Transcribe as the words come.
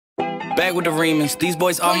Back with the remix. These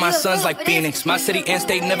boys all my sons like Phoenix. My city and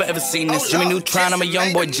state never ever seen this. Jimmy Neutron, I'm a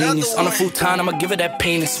young boy genius. On a futon, I'ma give it that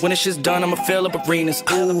penis. When this shit's done, I'ma fill up arenas.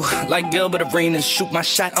 Ooh, like Gilbert Arenas. Shoot my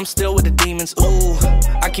shot, I'm still with the demons. Ooh,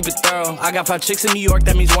 I keep it thorough. I got 5 chicks in New York,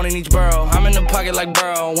 that means 1 in each borough. I'm in the pocket like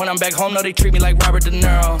Burrow. When I'm back home, no, they treat me like Robert De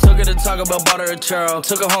Niro. Took her to Taco Bell, bought her a churro.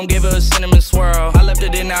 Took her home, gave her a cinnamon swirl. I left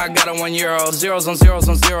it in, now I got her €1. Zeros on zeros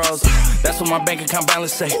on zeros. That's what my bank account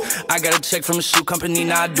balance say. I got a check from a shoe company,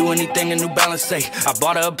 now I do anything a New Balance say. I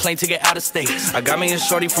bought her a plane to get out of state. I got me a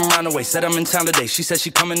shorty from round the way, said I'm in town today. She said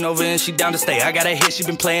she coming over and she down to stay. I got a hit, she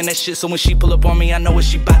been playing that shit, so when she pull up on me, I know what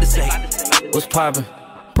she bout to say. What's poppin'?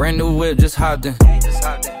 Brand new whip, just hopped in.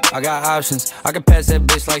 I got options, I can pass that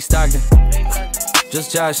bitch like Stockton.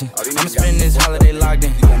 Just joshing, I'ma spend this holiday locked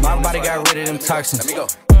in. My body got rid of them toxins.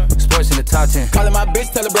 Sports in the top 10. Calling my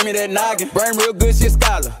bitch, tell her bring me that noggin. Brain real good, she a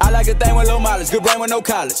scholar. I like a thing with low mileage, good brain with no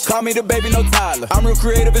college. Call me DaBaby, no Tyler. I'm real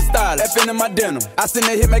creative and stylish. F in my denim. I send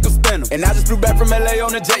that hit, make them spin 'em. And I just flew back from LA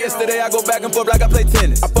on the jet yesterday. I go back and forth like I play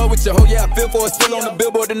tennis. I fuck with your hoe, yeah, I feel for it. Still on the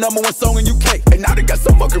Billboard, the #1 song in UK. And now they got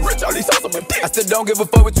so fucking rich, all these songs on my dick. I still don't give a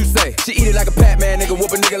fuck what you say. She eat it like a Pac-Man, nigga.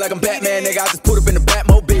 Whoop a nigga like I'm Batman, nigga. I just put up in the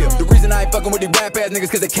Batmobile. The reason I ain't fucking with these rap ass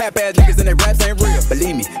niggas, cause they cap ass niggas and they raps ain't real.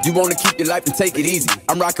 Believe me, you wanna keep your life and take it easy.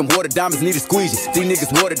 I'm rocking water diamonds, need a squeegee. These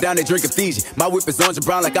niggas water down, they drinkin' Fiji. My whip is orange and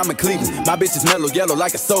brown like I'm in Cleveland. My bitch is mellow yellow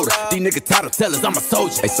like a soda. These niggas title tellers, I'm a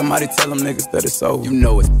soldier. Hey, somebody tell them niggas that it's over. You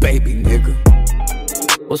know it's baby, nigga.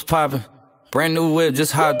 What's poppin'? Brand new whip,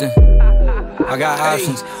 just hopped in. I got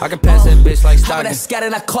options, I can pass that bitch like Stockton. That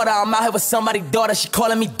scattered, I caught her, I'm out here with somebody's daughter. She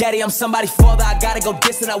calling me daddy, I'm somebody's father. I gotta go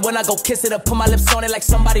diss it, I when I go kiss it. I put my lips on it like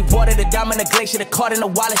somebody watered the diamond, the glacier, the card in the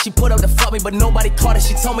wallet. She put up to fuck me, but nobody caught it.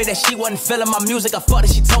 She told me that she wasn't feeling my music, I fought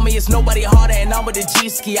it. She told me it's nobody harder, and I'm with the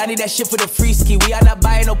G-ski. I need that shit for the free ski. We are not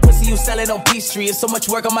buying no pussy, you sell it on P-Street. It's so much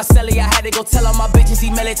work on my celly, I had to go tell all my bitches,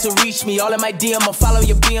 email it to reach me. All in my DM, I follow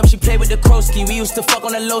your BM, she played with the Krosky. We used to fuck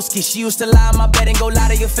on the low ski. She used to lie on my bed and go lie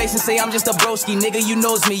to your face and say I'm just a broski. Nigga, you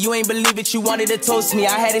knows me, you ain't believe it, you wanted to toast me.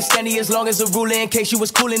 I had it standing as long as a ruler in case you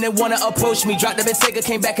was coolin' and wanna approach me. Dropped the Bentayga,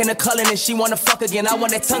 came back in the Cullen and she wanna fuck again. I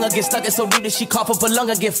want that tongue again, stuck it so deep that she cough up a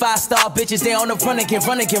lung again. 5-star bitches, they on the run again,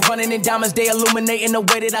 running in diamonds, they illuminating the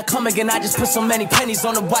way that I come again. I just put so many pennies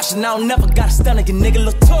on the watch and I don't never got a stun again, nigga.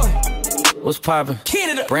 Lil Tory. What's poppin'?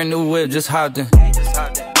 Brand new whip, just hopped in.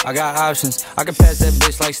 I got options, I can pass that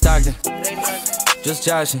bitch like Stockton. Just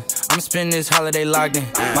joshing, I'ma spend this holiday locked in.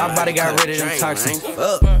 My body got rid of them toxins.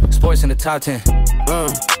 Sports in the top 10.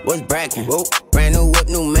 What's brackin'? Brand new whip,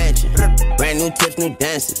 new mansion. Brand new tips, new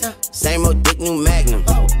dances. Same old dick, new magnum.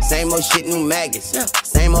 Same old shit, new maggots.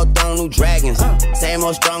 Same old throne, new dragons. Same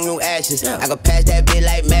old strong, new ashes. I can pass that bitch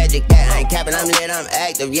like magic. Yeah, I ain't capping, I'm lit, I'm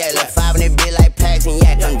active. Yeah, look 5 in that bitch like Pax and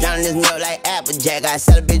Yak. I'm drowning this milk like Applejack. I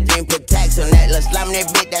sell a bitch dream, put tax on that. Look slime that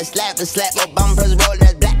bitch, that slap for slap. Obama press roll,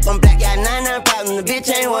 that's black on black. Yeah, 99 problems, the bitch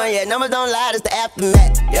ain't one yet. Numbers don't lie, it's the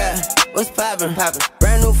aftermath. Yeah, what's poppin'?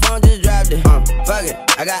 Brand new phone, just dropped it. Fuck it,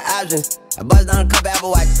 I got options. I bust down a couple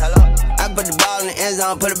Apple Watches. Hello? I put the ball in the end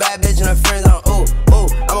zone, put a bad bitch in her friend zone. Ooh, ooh,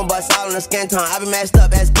 I'ma bust all in the skin tone. I be mashed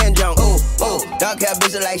up as Ken Jong. Ooh, ooh, dark hair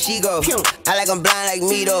bitch like she go. I like I'm blind like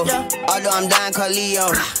me though. Although I'm dying called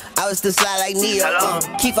Leon. I was still slide like Neo.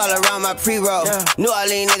 Keep all around my pre-roll. New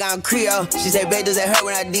Orleans nigga, I'm Creole. She say, babe, does it hurt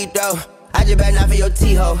when I deep throw? I just better not for your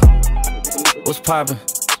T-ho. What's poppin'?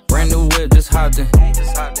 Brand new whip, just hopped in.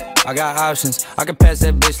 I got options, I can pass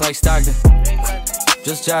that bitch like Stockton.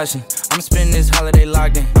 Just joshing, I'ma spend this holiday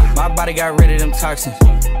locked in. My body got rid of them toxins.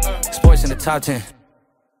 Sports in the top 10.